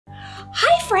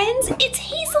friends, it's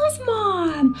Hazel's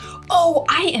mom. Oh,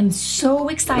 I am so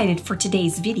excited for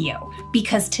today's video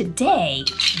because today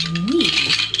we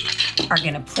are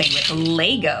gonna play with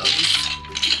Legos.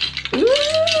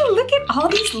 Ooh, look at all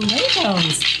these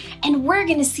Legos. And we're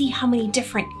gonna see how many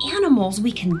different animals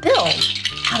we can build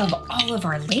out of all of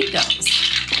our Legos.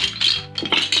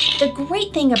 The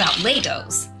great thing about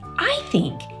Legos, I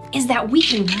think, is that we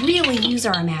can really use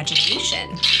our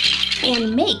imagination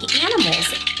and make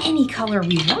animals any color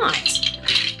we want.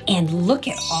 And look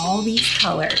at all these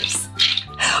colors.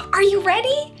 Are you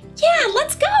ready? Yeah,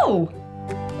 let's go.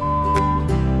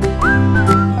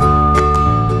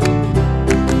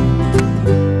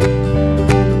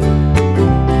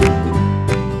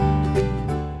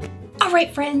 All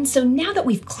right, friends, so now that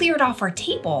we've cleared off our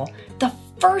table, the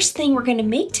first thing we're gonna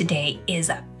make today is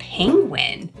a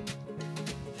penguin.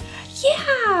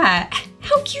 Yeah,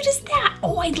 how cute is that?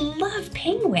 Oh, I love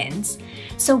penguins.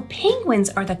 So penguins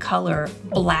are the color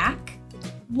black,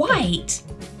 white,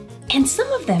 and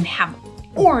some of them have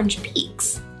orange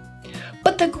beaks.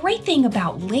 But the great thing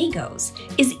about Legos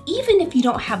is even if you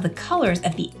don't have the colors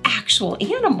of the actual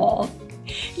animal,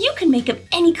 you can make them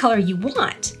any color you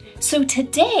want. So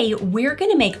today we're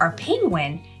gonna make our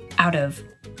penguin out of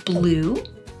blue,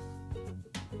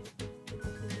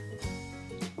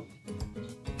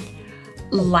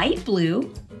 light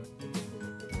blue,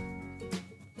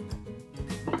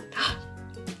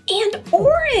 and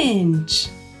orange.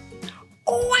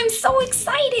 Oh, I'm so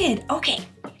excited. Okay,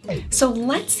 so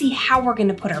let's see how we're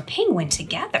gonna put our penguin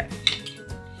together.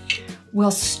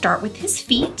 We'll start with his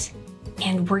feet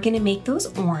and we're gonna make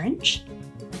those orange.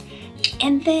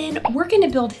 And then we're gonna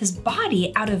build his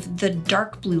body out of the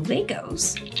dark blue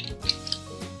Legos.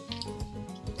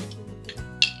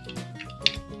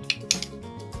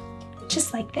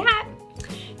 Just like that.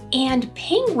 And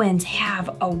penguins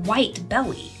have a white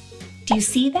belly. Do you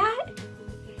see that?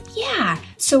 Yeah,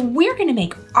 so we're gonna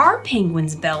make our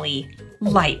penguin's belly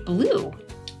light blue.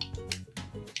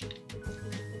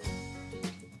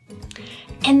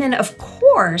 And then of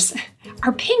course,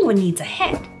 our penguin needs a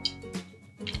head.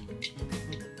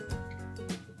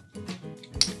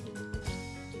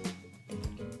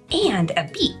 And a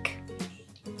beak.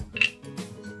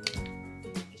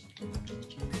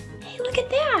 Hey, look at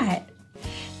that.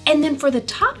 And then for the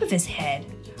top of his head,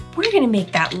 we're gonna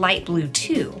make that light blue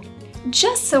too,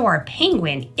 just so our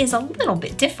penguin is a little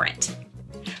bit different.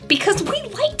 Because we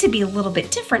like to be a little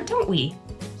bit different, don't we?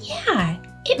 Yeah,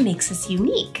 it makes us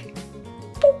unique.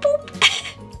 Boop,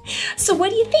 boop. So what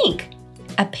do you think?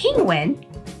 A penguin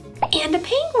and a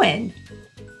penguin.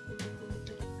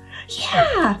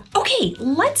 Yeah, okay,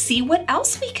 let's see what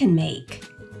else we can make.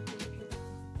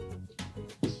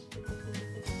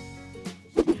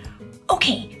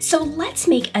 Okay, so let's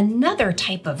make another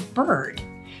type of bird.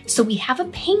 So we have a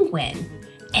penguin,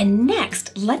 and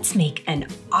next let's make an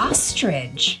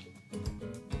ostrich.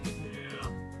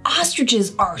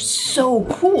 Ostriches are so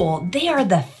cool. They are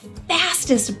the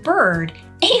fastest bird,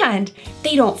 and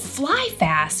they don't fly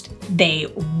fast, they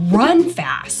run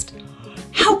fast.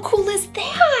 How cool is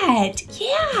that?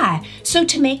 Yeah, so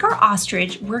to make our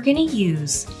ostrich, we're gonna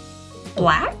use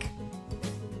black,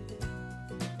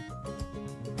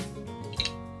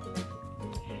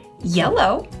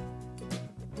 yellow,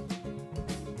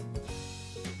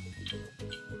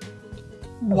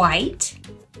 white,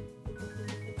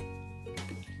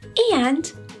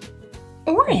 and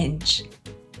orange.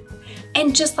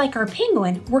 And just like our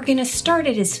penguin, we're gonna start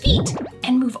at his feet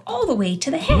and move all the way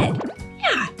to the head.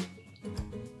 Yeah.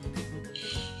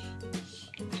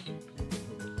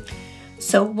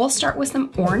 So we'll start with some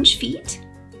orange feet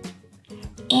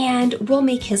and we'll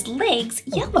make his legs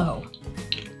yellow.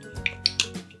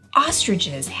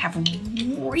 Ostriches have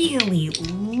really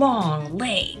long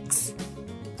legs.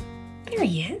 There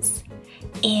he is.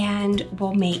 And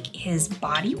we'll make his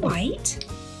body white.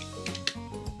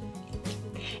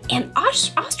 And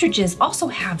ostriches also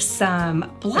have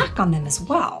some black on them as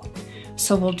well.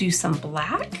 So we'll do some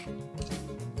black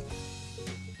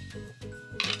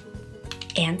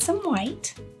and some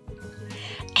white.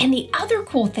 And the other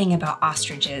cool thing about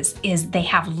ostriches is they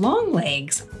have long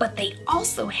legs, but they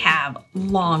also have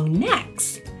long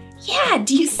necks. Yeah,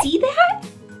 do you see that?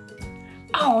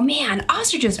 Oh man,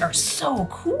 ostriches are so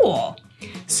cool.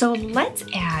 So let's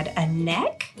add a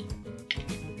neck.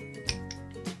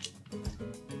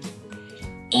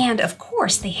 And of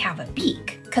course they have a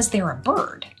beak because they're a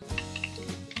bird.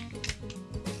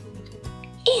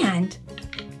 And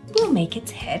we'll make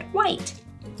its head white.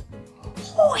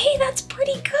 Oh, hey, that's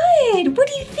pretty good. What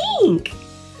do you think?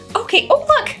 Okay, oh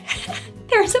look,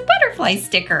 there's a butterfly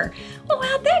sticker. Oh,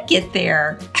 how'd that get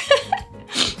there?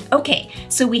 Okay,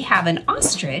 so we have an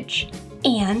ostrich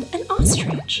and an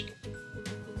ostrich.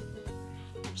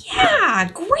 Yeah,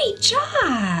 great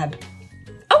job.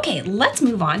 Okay, let's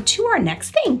move on to our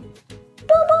next thing.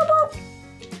 Boop, boop, boop.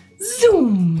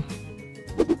 Zoom.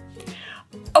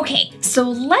 Okay, so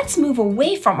let's move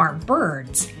away from our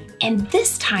birds. And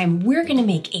this time we're gonna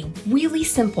make a really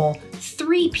simple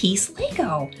 3-piece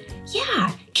Lego.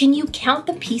 Yeah, can you count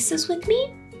the pieces with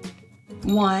me?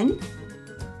 1,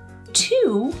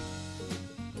 2,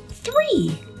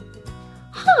 3.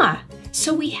 Huh,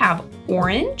 so we have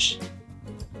orange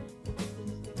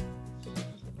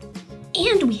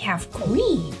and we have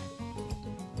green.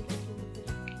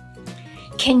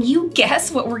 Can you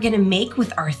guess what we're gonna make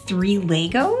with our 3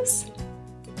 Legos?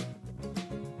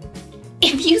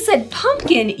 If you said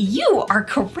pumpkin, you are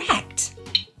correct.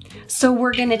 So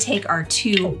we're gonna take our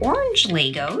 2 orange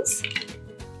Legos,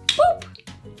 boop,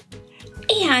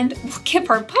 and we'll give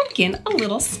our pumpkin a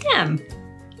little stem.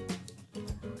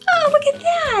 Oh, look at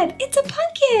that, it's a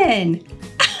pumpkin.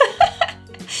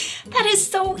 That is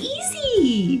so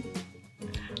easy.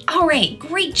 All right,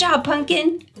 great job,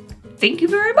 pumpkin. Thank you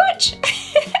very much.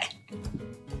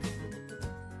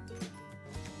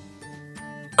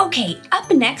 Okay,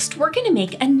 up next, we're gonna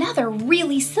make another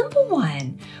really simple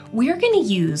one. We're gonna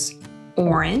use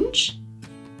orange,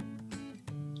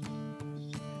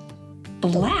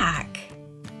 black,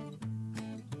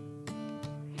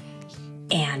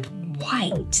 and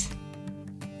white.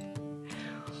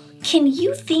 Can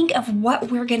you think of what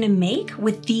we're gonna make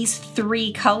with these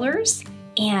 3 colors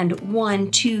and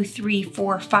 1, 2, 3,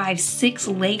 4, 5, 6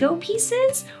 Lego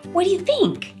pieces? What do you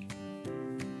think?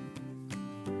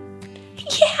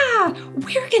 Yeah,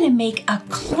 we're gonna make a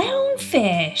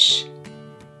clownfish.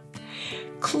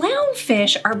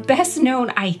 Clownfish are best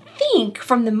known, I think,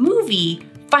 from the movie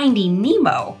Finding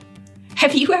Nemo.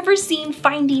 Have you ever seen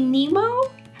Finding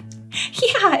Nemo?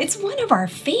 Yeah, it's one of our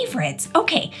favorites.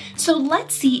 Okay, so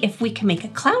let's see if we can make a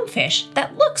clownfish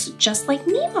that looks just like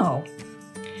Nemo.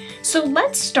 So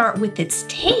let's start with its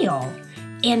tail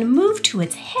and move to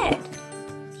its head.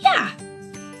 Yeah.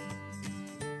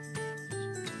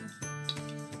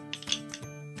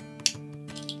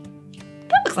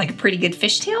 That looks like a pretty good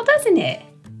fishtail, doesn't it?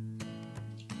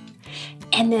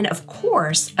 And then, of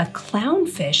course, a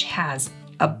clownfish has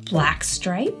a black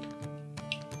stripe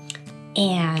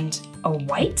and a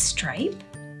white stripe.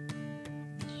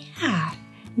 Yeah,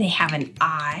 they have an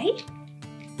eye.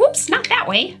 Whoops, not that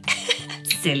way.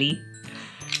 Silly.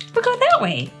 We'll go that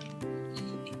way.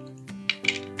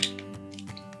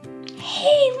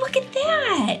 Hey, look at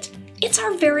that. It's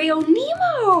our very own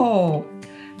Nemo.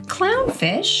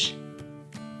 Clownfish.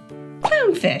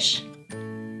 Clownfish.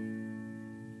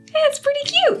 That's pretty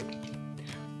cute.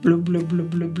 Blub, blub, blub,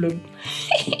 blub, blub.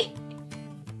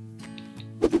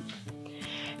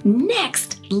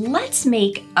 Next, let's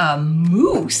make a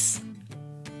moose.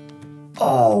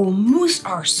 Oh, moose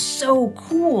are so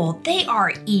cool. They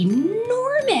are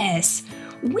enormous.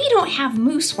 We don't have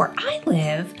moose where I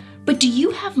live, but do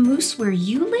you have moose where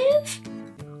you live?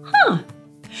 Huh.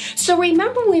 So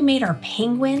remember we made our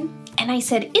penguin? And I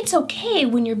said, it's okay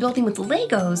when you're building with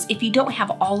Legos if you don't have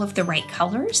all of the right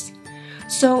colors.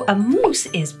 So a moose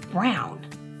is brown.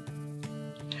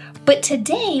 But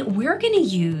today we're gonna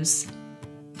use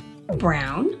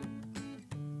brown.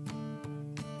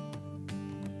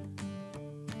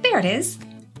 There it is.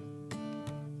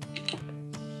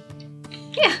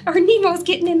 Yeah, our Nemo's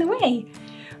getting in the way.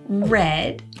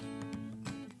 Red.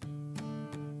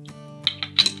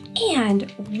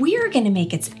 And we're gonna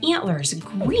make its antlers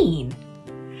green,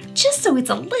 just so it's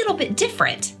a little bit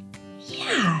different.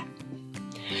 Yeah.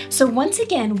 So once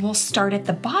again, we'll start at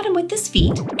the bottom with his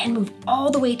feet and move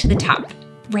all the way to the top.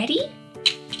 Ready?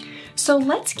 So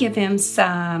let's give him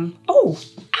some, oh,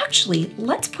 actually,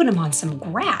 let's put him on some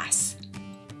grass.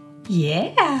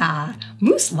 Yeah,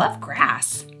 moose love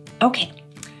grass. Okay,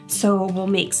 so we'll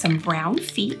make some brown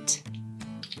feet.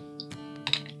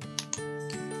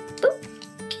 Boop.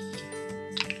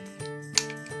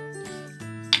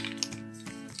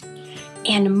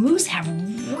 And moose have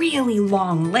really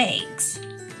long legs.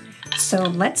 So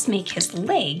let's make his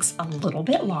legs a little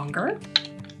bit longer.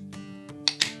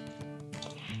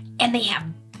 And they have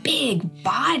big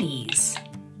bodies.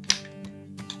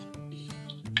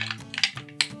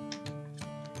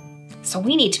 So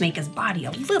we need to make his body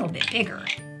a little bit bigger.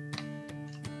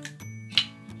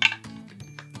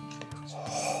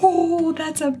 Oh,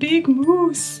 that's a big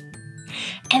moose.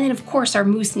 And then of course our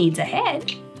moose needs a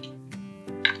head.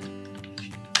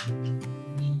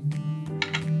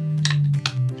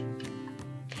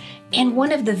 And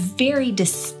one of the very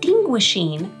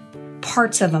distinguishing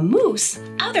parts of a moose,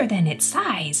 other than its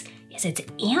size, is its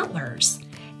antlers.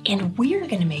 And we're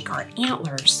gonna make our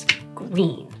antlers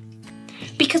green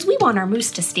because we want our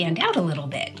moose to stand out a little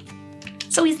bit.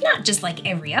 So he's not just like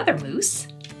every other moose.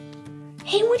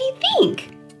 Hey, what do you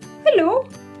think? Hello,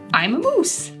 I'm a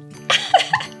moose.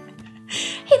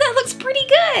 Hey, that looks pretty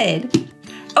good.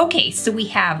 Okay, so we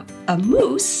have a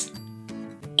moose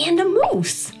and a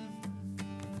moose.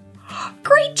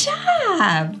 Great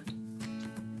job.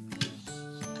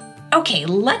 Okay,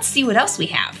 let's see what else we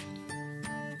have.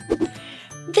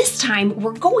 This time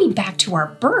we're going back to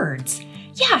our birds.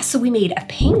 Yeah, so we made a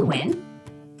penguin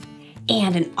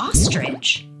and an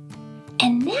ostrich,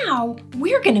 and now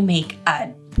we're gonna make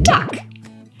a duck.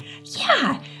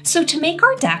 Yeah, so to make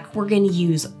our duck, we're gonna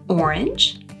use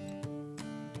orange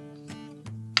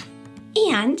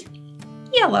and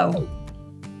yellow.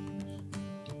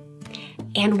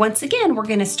 And once again, we're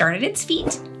gonna start at its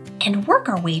feet and work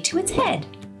our way to its head.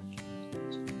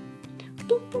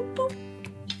 Boop, boop, boop.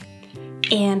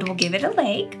 And we'll give it a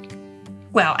leg.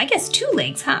 Well, I guess 2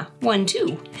 legs, huh? 1,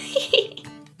 2.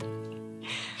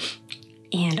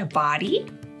 And a body.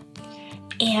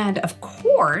 And of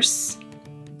course,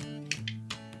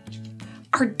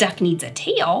 our duck needs a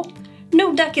tail.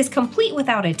 No duck is complete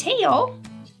without a tail.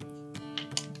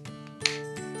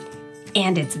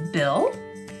 And its bill.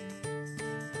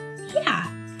 Yeah,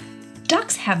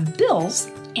 ducks have bills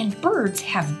and birds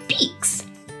have beaks.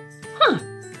 Huh,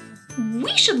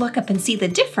 we should look up and see the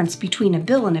difference between a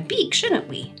bill and a beak, shouldn't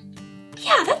we?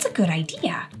 Yeah, that's a good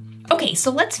idea. Okay,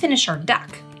 so let's finish our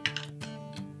duck.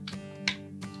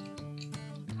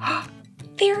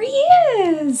 There he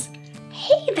is.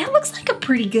 Hey, that looks like a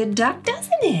pretty good duck,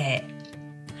 doesn't it?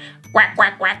 Quack,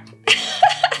 quack, quack.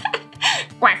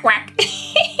 Quack, quack.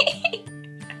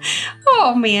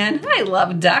 Oh man, I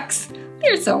love ducks.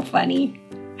 They're so funny.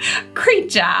 Great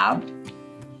job.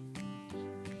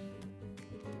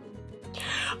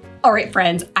 All right,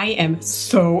 friends, I am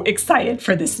so excited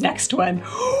for this next one.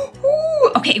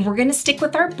 Ooh, okay, we're gonna stick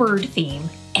with our bird theme,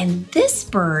 and this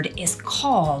bird is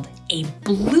called a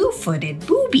Blue Footed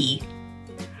Booby.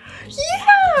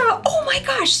 Yeah, oh my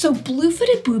gosh, so Blue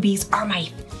Footed Boobies are my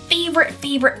favorite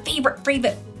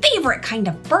kind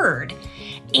of bird.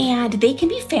 And they can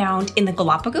be found in the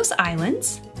Galapagos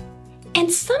Islands and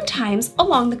sometimes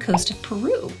along the coast of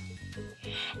Peru.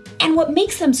 And what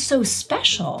makes them so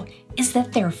special is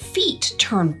that their feet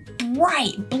turn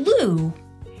bright blue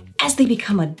as they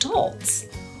become adults.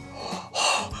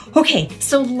 Okay,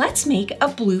 so let's make a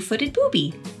blue-footed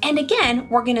booby. And again,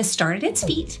 we're gonna start at its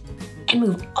feet and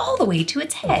move all the way to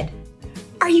its head.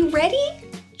 Are you ready?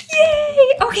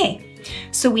 Yay! Okay,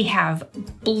 so we have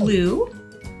blue,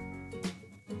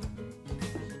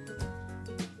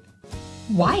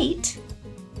 white,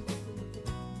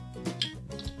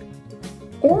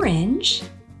 orange,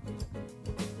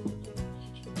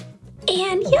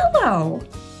 and yellow.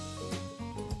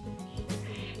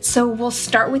 So we'll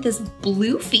start with his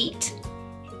blue feet.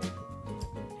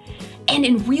 And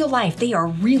in real life, they are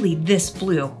really this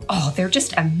blue. Oh, they're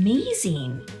just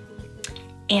amazing.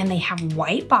 And they have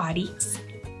white bodies.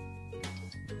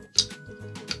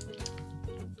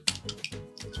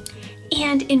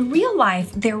 And in real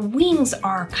life, their wings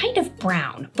are kind of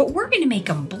brown, but we're gonna make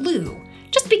them blue,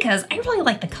 just because I really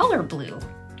like the color blue.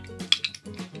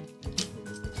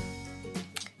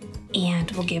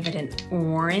 And we'll give it an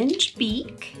orange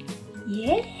beak.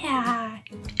 Yeah.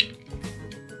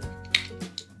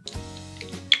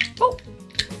 Oh,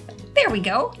 there we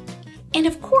go. And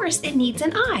of course, it needs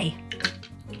an eye.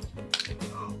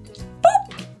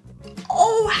 Boop!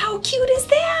 Oh, how cute is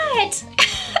that?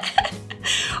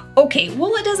 Okay,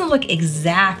 well, it doesn't look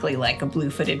exactly like a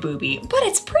blue-footed booby, but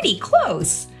it's pretty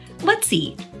close. Let's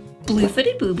see.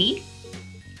 Blue-footed booby.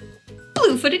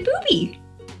 Blue-footed booby.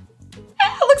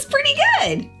 That looks pretty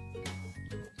good.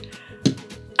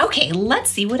 Okay, let's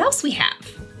see what else we have.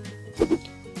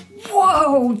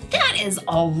 Whoa, that is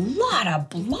a lot of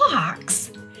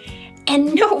blocks.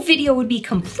 And no video would be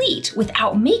complete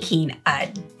without making a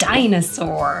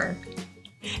dinosaur.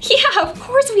 Yeah, of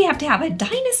course we have to have a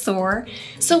dinosaur.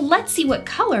 So let's see what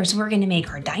colors we're gonna make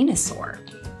our dinosaur.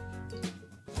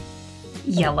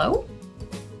 Yellow.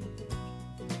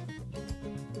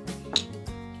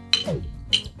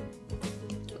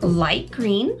 Light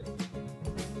green.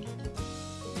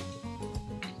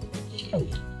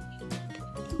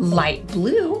 Light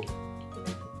blue.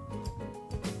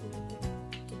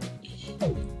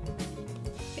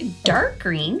 Dark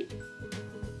green.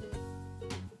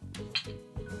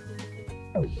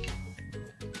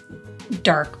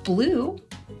 Dark blue.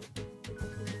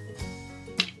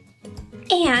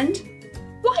 And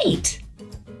white.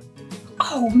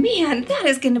 Oh man, that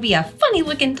is gonna be a funny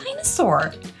looking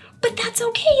dinosaur. But that's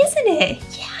okay, isn't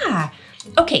it? Yeah.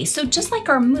 Okay, so just like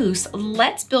our moose,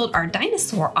 let's build our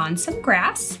dinosaur on some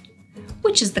grass,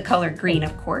 which is the color green,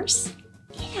 of course.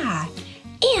 Yeah.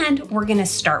 And we're gonna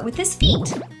start with his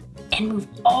feet and move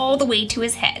all the way to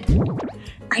his head.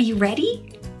 Are you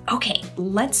ready? Okay,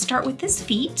 let's start with his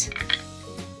feet.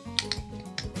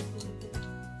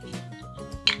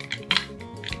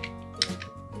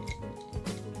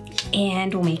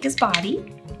 And we'll make his body.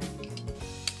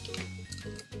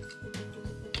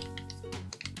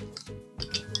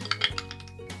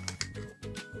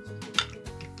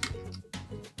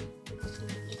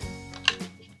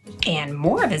 And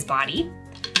more of his body,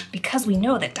 because we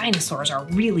know that dinosaurs are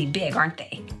really big, aren't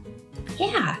they?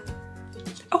 Yeah.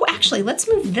 Oh, actually, let's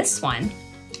move this one.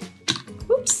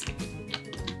 Oops.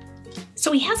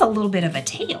 So he has a little bit of a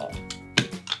tail.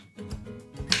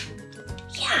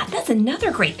 Yeah, that's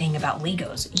another great thing about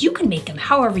Legos. You can make them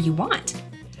however you want.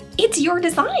 It's your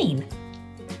design.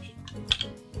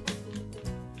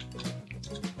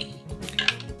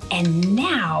 And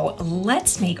now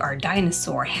let's make our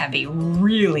dinosaur have a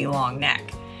really long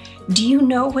neck. Do you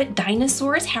know what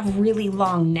dinosaurs have really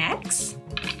long necks?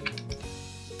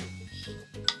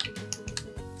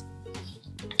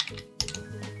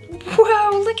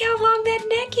 Whoa, look how long that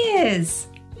neck is.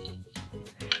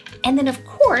 And then of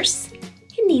course,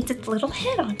 it needs its little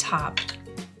head on top.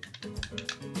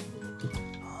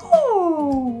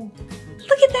 Oh,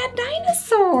 look at that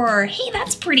dinosaur. Hey,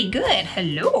 that's pretty good.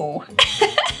 Hello.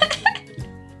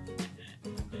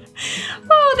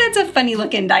 Oh, that's a funny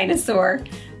looking dinosaur.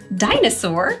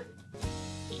 Dinosaur?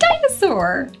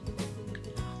 Dinosaur.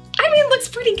 I mean, it looks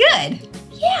pretty good.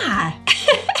 Yeah.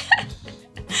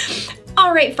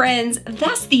 All right, friends,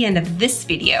 that's the end of this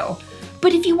video.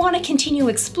 But if you want to continue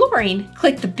exploring,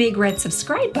 click the big red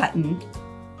subscribe button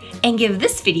and give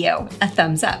this video a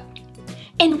thumbs up.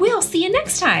 And we'll see you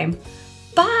next time.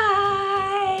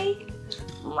 Bye.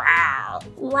 Wow,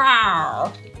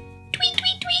 wow.